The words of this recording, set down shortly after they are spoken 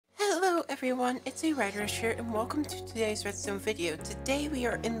everyone, it's awriterish here and welcome to today's redstone video. Today we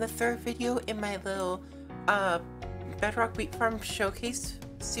are in the third video in my little Bedrock wheat farm showcase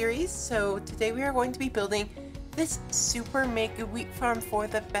series. So today we are going to be building this super mega wheat farm for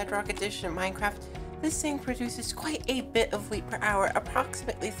the Bedrock edition of Minecraft. This thing produces quite a bit of wheat per hour,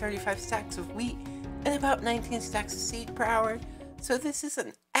 approximately 35 stacks of wheat and about 19 stacks of seed per hour. So this is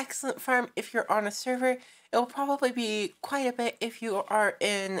an excellent farm if you're on a server. It will probably be quite a bit if you are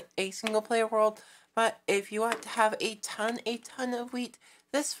in a single player world, but if you want to have a ton of wheat,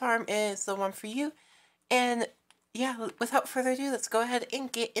 this farm is the one for you. And yeah, without further ado, let's go ahead and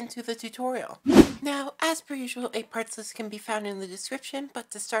get into the tutorial. Now, as per usual, a parts list can be found in the description,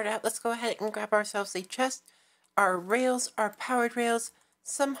 but to start out, let's go ahead and grab ourselves a chest, our rails, our powered rails,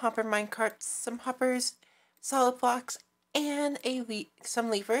 some hopper minecarts, some hoppers, solid blocks, and some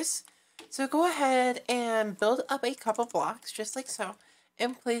levers. So go ahead and build up a couple blocks, just like so,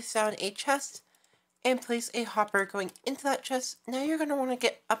 and place down a chest and place a hopper going into that chest. Now you're going to want to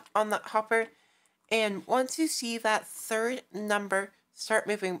get up on that hopper, and once you see that third number start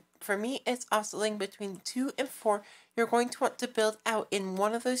moving, for me it's oscillating between 2 and 4, you're going to want to build out in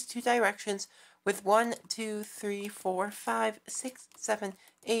one of those two directions with 1, 2, 3, 4, 5, 6, 7,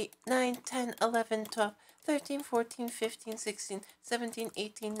 8, 9, 10, 11, 12, 13, 14, 15, 16, 17,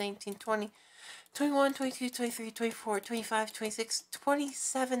 18, 19, 20, 21, 22, 23, 24, 25, 26,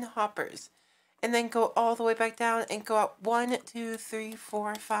 27 hoppers. And then go all the way back down and go up 1, 2, 3,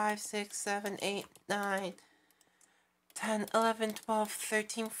 4, 5, 6, 7, 8, 9, 10, 11, 12,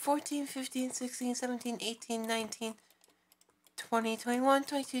 13, 14, 15, 16, 17, 18, 19, 20, 21,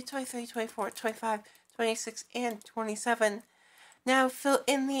 22, 23, 24, 25, 26, and 27. Now fill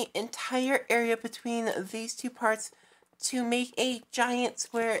in the entire area between these two parts to make a giant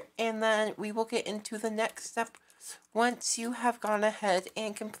square, and then we will get into the next step once you have gone ahead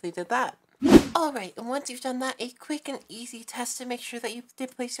and completed that. Alright, and once you've done that, a quick and easy test to make sure that you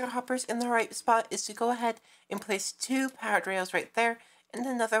did place your hoppers in the right spot is to go ahead and place 2 powered rails right there and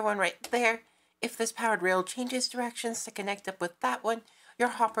another one right there. If this powered rail changes directions to connect up with that one, your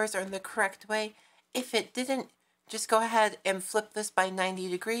hoppers are in the correct way. If it didn't, just go ahead and flip this by 90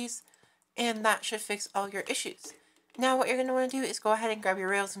 degrees, and that should fix all your issues. Now what you're going to want to do is go ahead and grab your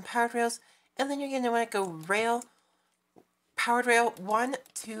rails and powered rails, and then you're going to want to go powered rail 1,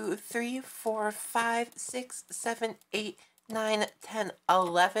 2, 3, 4, 5, 6, 7, 8, 9, 10,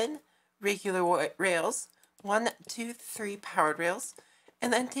 11 regular rails, 1, 2, 3 powered rails,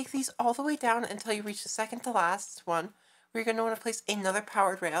 and then take these all the way down until you reach the second to last one, where you're going to want to place another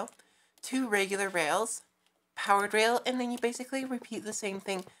powered rail, 2 regular rails, powered rail, and then you basically repeat the same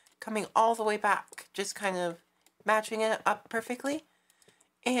thing coming all the way back, just kind of matching it up perfectly,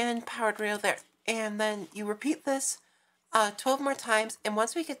 and powered rail there. And then you repeat this 12 more times, and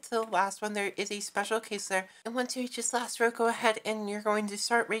once we get to the last one, there is a special case there, and once you reach this last row, go ahead and you're going to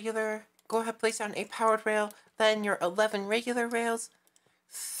start go ahead, place down a powered rail, then your 11 regular rails,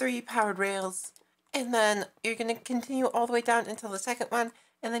 3 powered rails, and then you're going to continue all the way down until the second one,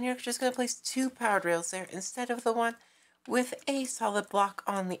 and then you're just going to place 2 powered rails there instead of the one with a solid block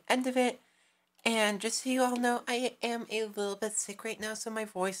on the end of it. And just so you all know, I am a little bit sick right now, so my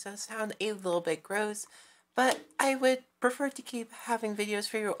voice does sound a little bit gross, but I would prefer to keep having videos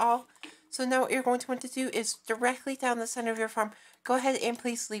for you all. So now what you're going to want to do is directly down the center of your farm, go ahead and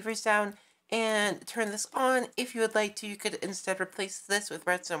place levers down and turn this on. If you would like to, you could instead replace this with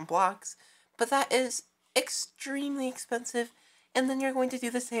redstone blocks, but that is extremely expensive. And then you're going to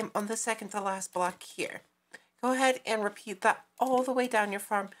do the same on the second to last block here. Go ahead and repeat that all the way down your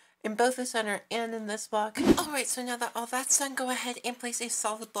farm in both the center and in this block. Alright, so now that all that's done, go ahead and place a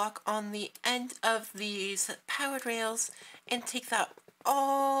solid block on the end of these powered rails and take that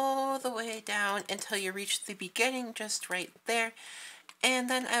all the way down until you reach the beginning, just right there. And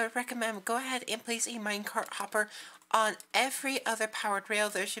then I would recommend go ahead and place a minecart hopper on every other powered rail.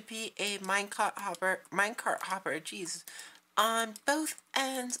 There should be a minecart hopper, geez, on both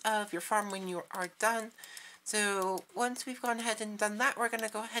ends of your farm when you are done. So once we've gone ahead and done that, we're going to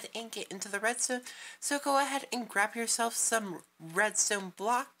go ahead and get into the redstone. So go ahead and grab yourself some redstone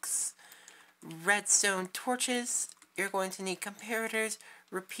blocks, redstone torches. You're going to need comparators,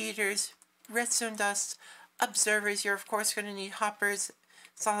 repeaters, redstone dust, observers. You're of course going to need hoppers,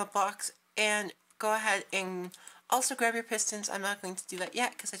 solid blocks, and go ahead and also grab your pistons. I'm not going to do that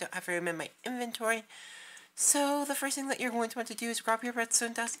yet because I don't have room in my inventory. So the first thing that you're going to want to do is grab your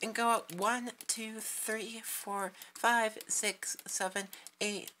redstone dust and go out 1, 2, 3, 4, 5, 6, 7,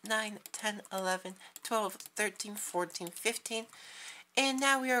 8, 9, 10, 11, 12, 13, 14, 15. And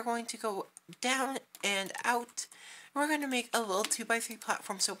now we are going to go down and out We're going to make a little 2x3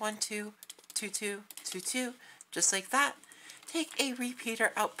 platform. So 1, 2, 2, 2, 2, 2, just like that. Take a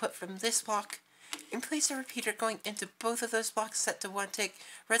repeater output from this block and place a repeater going into both of those blocks set to 1. Take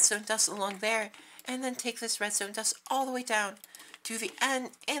redstone dust along there, and then take this redstone dust all the way down to the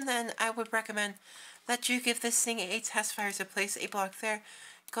end. And then I would recommend that you give this thing a test fire, so place a block there.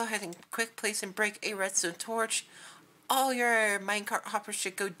 Go ahead and quick place and break a redstone torch. All your minecart hoppers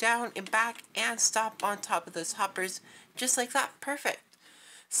should go down and back and stop on top of those hoppers, just like that. Perfect.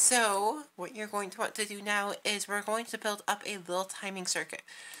 So what you're going to want to do now is we're going to build up a little timing circuit.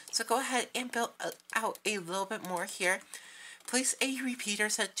 So go ahead and build out a little bit more here. Place a repeater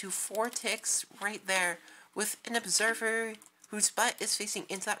set to 4 ticks right there with an observer whose butt is facing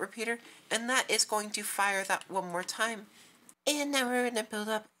into that repeater, and that is going to fire that one more time. And now we're going to build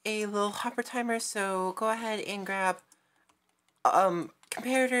up a little hopper timer, so go ahead and grab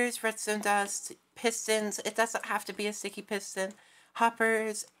comparators, redstone dust, pistons. It doesn't have to be a sticky piston.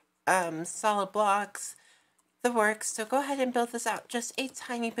 Hoppers, solid blocks, the works. So go ahead and build this out just a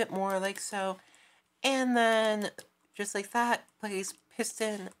tiny bit more, like so. And then, just like that, place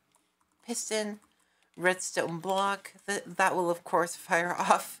piston, redstone block. That will, of course, fire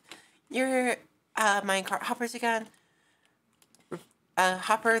off your minecart hoppers again.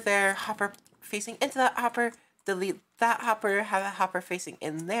 Hopper there, hopper facing into that hopper. Delete that hopper, have a hopper facing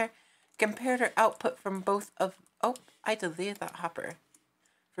in there. Comparator output from both of... Oh, I deleted that hopper.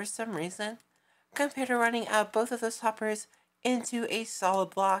 For some reason. Comparator running out both of those hoppers into a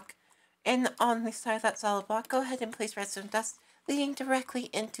solid block. And on the side of that solid block, go ahead and place redstone dust leading directly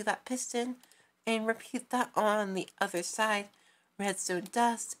into that piston. And repeat that on the other side. Redstone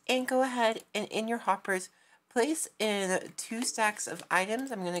dust. And go ahead and in your hoppers, place in 2 stacks of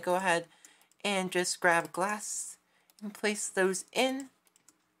items. I'm going to go ahead and just grab glass and place those in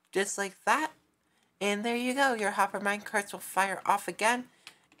just like that. And there you go. Your hopper minecarts will fire off again.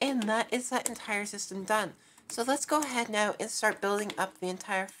 And that is that entire system done. So let's go ahead now and start building up the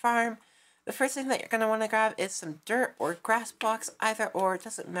entire farm. The first thing that you're going to want to grab is some dirt or grass blocks, either or, it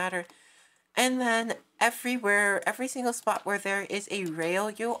doesn't matter. And then everywhere, every single spot where there is a rail,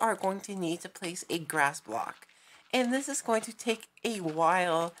 you are going to need to place a grass block. And this is going to take a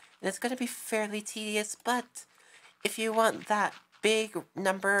while, and it's going to be fairly tedious, but if you want that big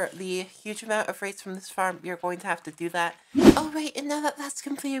number, the huge amount of rates from this farm, you're going to have to do that. Alright, and now that that's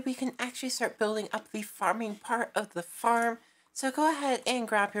completed, we can actually start building up the farming part of the farm. So go ahead and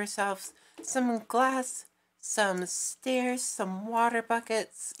grab yourselves some glass, some stairs, some water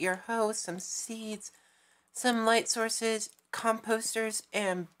buckets, your hoe, some seeds, some light sources, composters,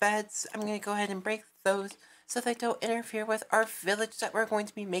 and beds. I'm going to go ahead and break those so they don't interfere with our village that we're going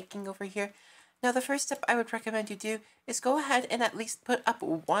to be making over here. Now, the first step I would recommend you do is go ahead and at least put up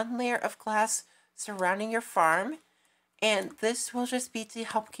 1 layer of glass surrounding your farm. And this will just be to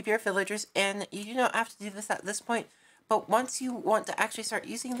help keep your villagers in. You do not have to do this at this point, but once you want to actually start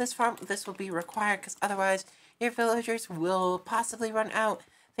using this farm, this will be required, because otherwise your villagers will possibly run out.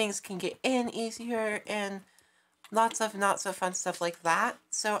 Things can get in easier and lots of not so fun stuff like that.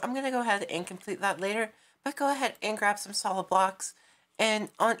 So I'm going to go ahead and complete that later. But go ahead and grab some solid blocks. And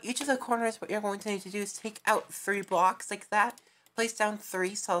on each of the corners, what you're going to need to do is take out 3 blocks like that. Place down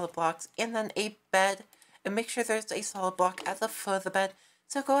 3 solid blocks and then a bed. And make sure there's a solid block at the foot of the bed.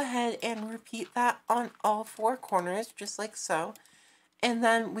 So go ahead and repeat that on all 4 corners, just like so. And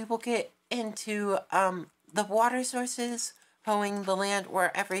then we will get into the water sources, hoeing the land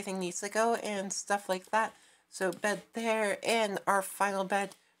where everything needs to go and stuff like that. So bed there, and our final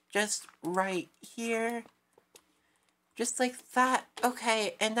bed just right here. Just like that.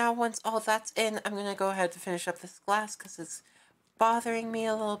 Okay, and now once all that's in, I'm going to go ahead to finish up this glass because it's bothering me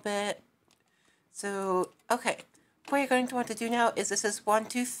a little bit. So, okay. What you're going to want to do now is this is 1,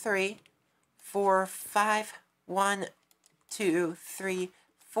 2, 3, 4, 5, 1, 2, 3,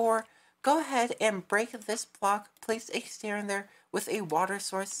 4. Go ahead and break this block. Place a stair in there with a water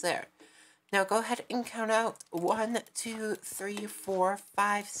source there. Now go ahead and count out 1, 2, 3, 4,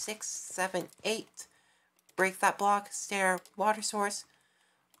 5, 6, 7, 8. Break that block, stair, water source.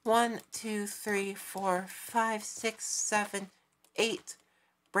 1, 2, 3, 4, 5, 6, 7, 8.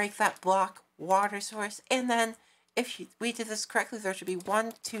 Break that block, water source. And then if we did this correctly, there should be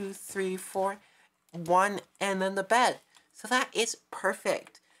 1, 2, 3, 4, 1, and then the bed. So that is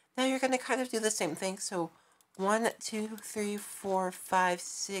perfect. Now you're going to kind of do the same thing. So 1, 2, 3, 4, 5,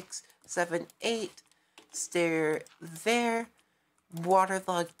 6, 7, 8. Stair there.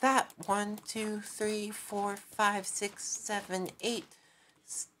 Waterlog that. 1, 2, 3, 4, 5, 6, 7, 8.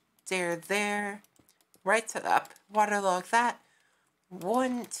 Stair there. Right side up. Waterlog that.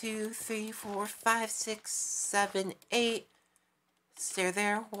 1, 2, 3, 4, 5, 6, 7, 8. Stair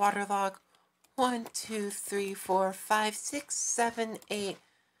there, waterlog. 1, 2, 3, 4, 5, 6, 7, 8.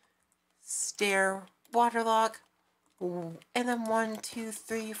 Stair, waterlog. And then 1, 2,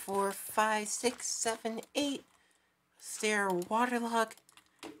 3, 4, 5, 6, 7, 8. Stair, waterlog.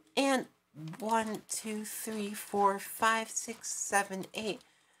 And 1, 2, 3, 4, 5, 6, 7, 8.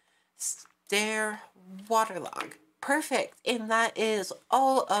 Stair, waterlog. Perfect. And that is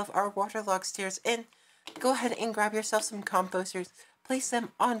all of our waterlog stairs. And go ahead and grab yourself some composters. Place them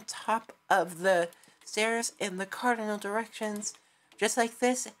on top of the stairs in the cardinal directions, just like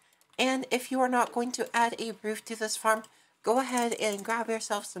this. And if you are not going to add a roof to this farm, go ahead and grab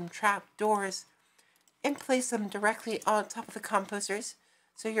yourself some trap doors and place them directly on top of the composters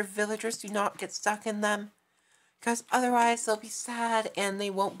so your villagers do not get stuck in them, because otherwise they'll be sad and they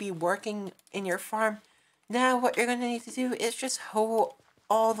won't be working in your farm. Now what you're going to need to do is just hoe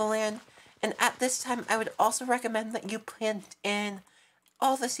all the land, and at this time I would also recommend that you plant in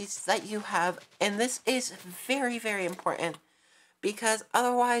all the seeds that you have, and this is very, very important, because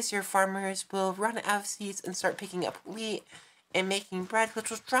otherwise your farmers will run out of seeds and start picking up wheat and making bread, which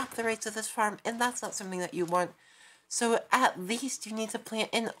will drop the rates of this farm, and that's not something that you want. So at least you need to plant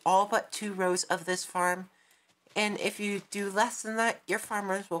in all but 2 rows of this farm. And if you do less than that, your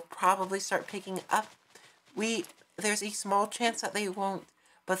farmers will probably start picking up wheat. There's a small chance that they won't,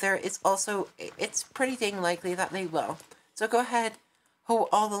 but there is also, it's pretty dang likely that they will. So go ahead, hoe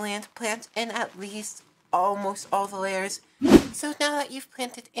all the land, plant in at least almost all the layers. So now that you've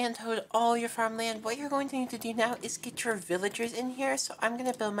planted and hoed all your farmland, what you're going to need to do now is get your villagers in here. So I'm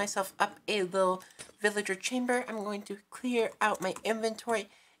going to build myself up a little villager chamber. I'm going to clear out my inventory.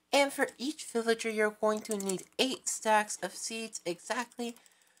 And for each villager, you're going to need 8 stacks of seeds exactly.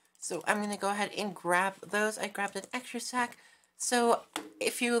 So I'm going to go ahead and grab those. I grabbed an extra stack. So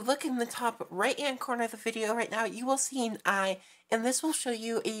if you look in the top right-hand corner of the video right now, you will see an eye. And this will show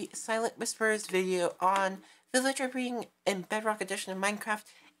you a Silent Whispers video on villager breeding in Bedrock edition of Minecraft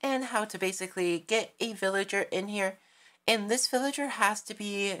and how to basically get a villager in here. And this villager has to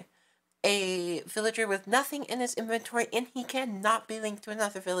be a villager with nothing in his inventory, and he cannot be linked to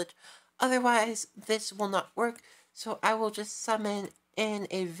another village. Otherwise, this will not work. So I will just summon in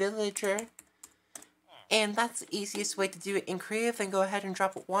a villager, and that's the easiest way to do it in creative. Then go ahead and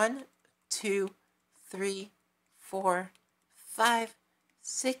drop 1, 2, 3, 4, 5,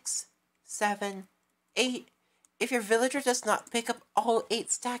 6, 7, 8. If your villager does not pick up all 8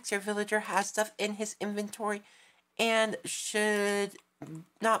 stacks, your villager has stuff in his inventory and should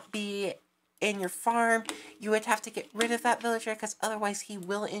not be in your farm. You would have to get rid of that villager, because otherwise he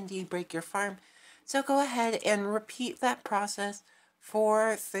will indeed break your farm. So go ahead and repeat that process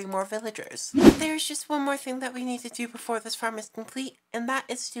for 3 more villagers. There's just one more thing that we need to do before this farm is complete, and that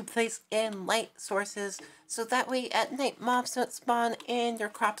is to place in light sources, so that way at night mobs don't spawn and your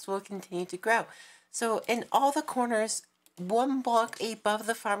crops will continue to grow. So in all the corners, 1 block above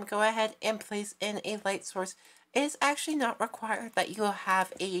the farm, go ahead and place in a light source. It is actually not required that you will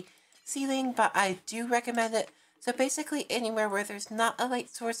have a ceiling, but I do recommend it. So basically anywhere where there's not a light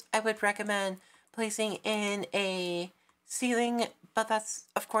source, I would recommend placing in a ceiling, but that's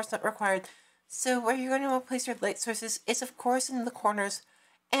of course not required. So where you're going to place your light sources is of course in the corners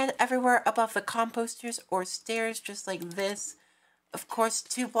and everywhere above the composters or stairs, just like this. Of course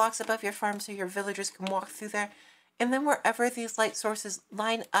 2 blocks above your farm so your villagers can walk through there. And then wherever these light sources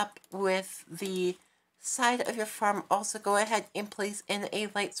line up with the side of your farm, also go ahead and place in a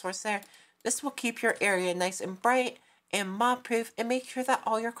light source there. This will keep your area nice and bright and mob proof, and make sure that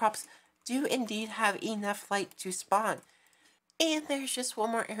all your crops do indeed have enough light to spawn. And there's just one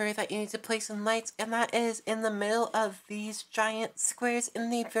more area that you need to place in lights, and that is in the middle of these giant squares.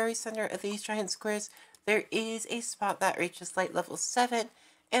 In the very center of these giant squares, there is a spot that reaches light level 7,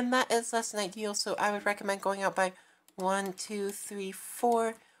 and that is less than ideal, so I would recommend going out by 1, 2, 3,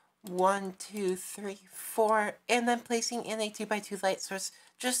 4, 1, 2, 3, 4, and then placing in a 2x2 light source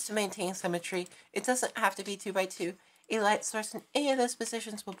just to maintain symmetry. It doesn't have to be 2x2. A light source in any of those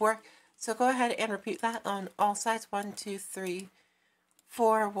positions will work. So go ahead and repeat that on all sides. 1, 2, 3,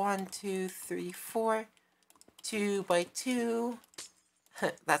 4, 1, 2, 3, 4, 2x2.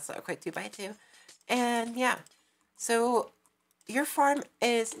 That's not quite 2x2. And yeah, so your farm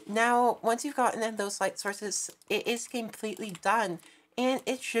is now, once you've gotten in those light sources, it is completely done. And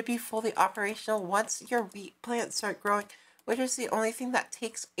it should be fully operational once your wheat plants start growing, which is the only thing that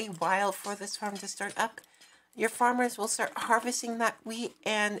takes a while for this farm to start up. Your farmers will start harvesting that wheat,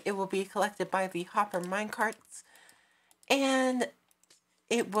 and it will be collected by the hopper minecarts. And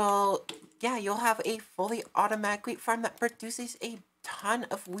it will, yeah, you'll have a fully automatic wheat farm that produces a ton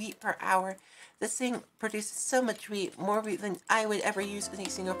of wheat per hour. This thing produces so much wheat, more wheat than I would ever use in a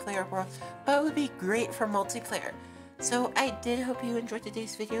single player world, but it would be great for multiplayer. So I did hope you enjoyed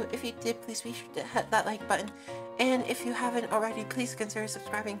today's video. If you did, please be sure to hit that like button. And if you haven't already, please consider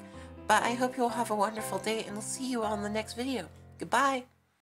subscribing. But I hope you all have a wonderful day, and I'll see you all in the next video. Goodbye!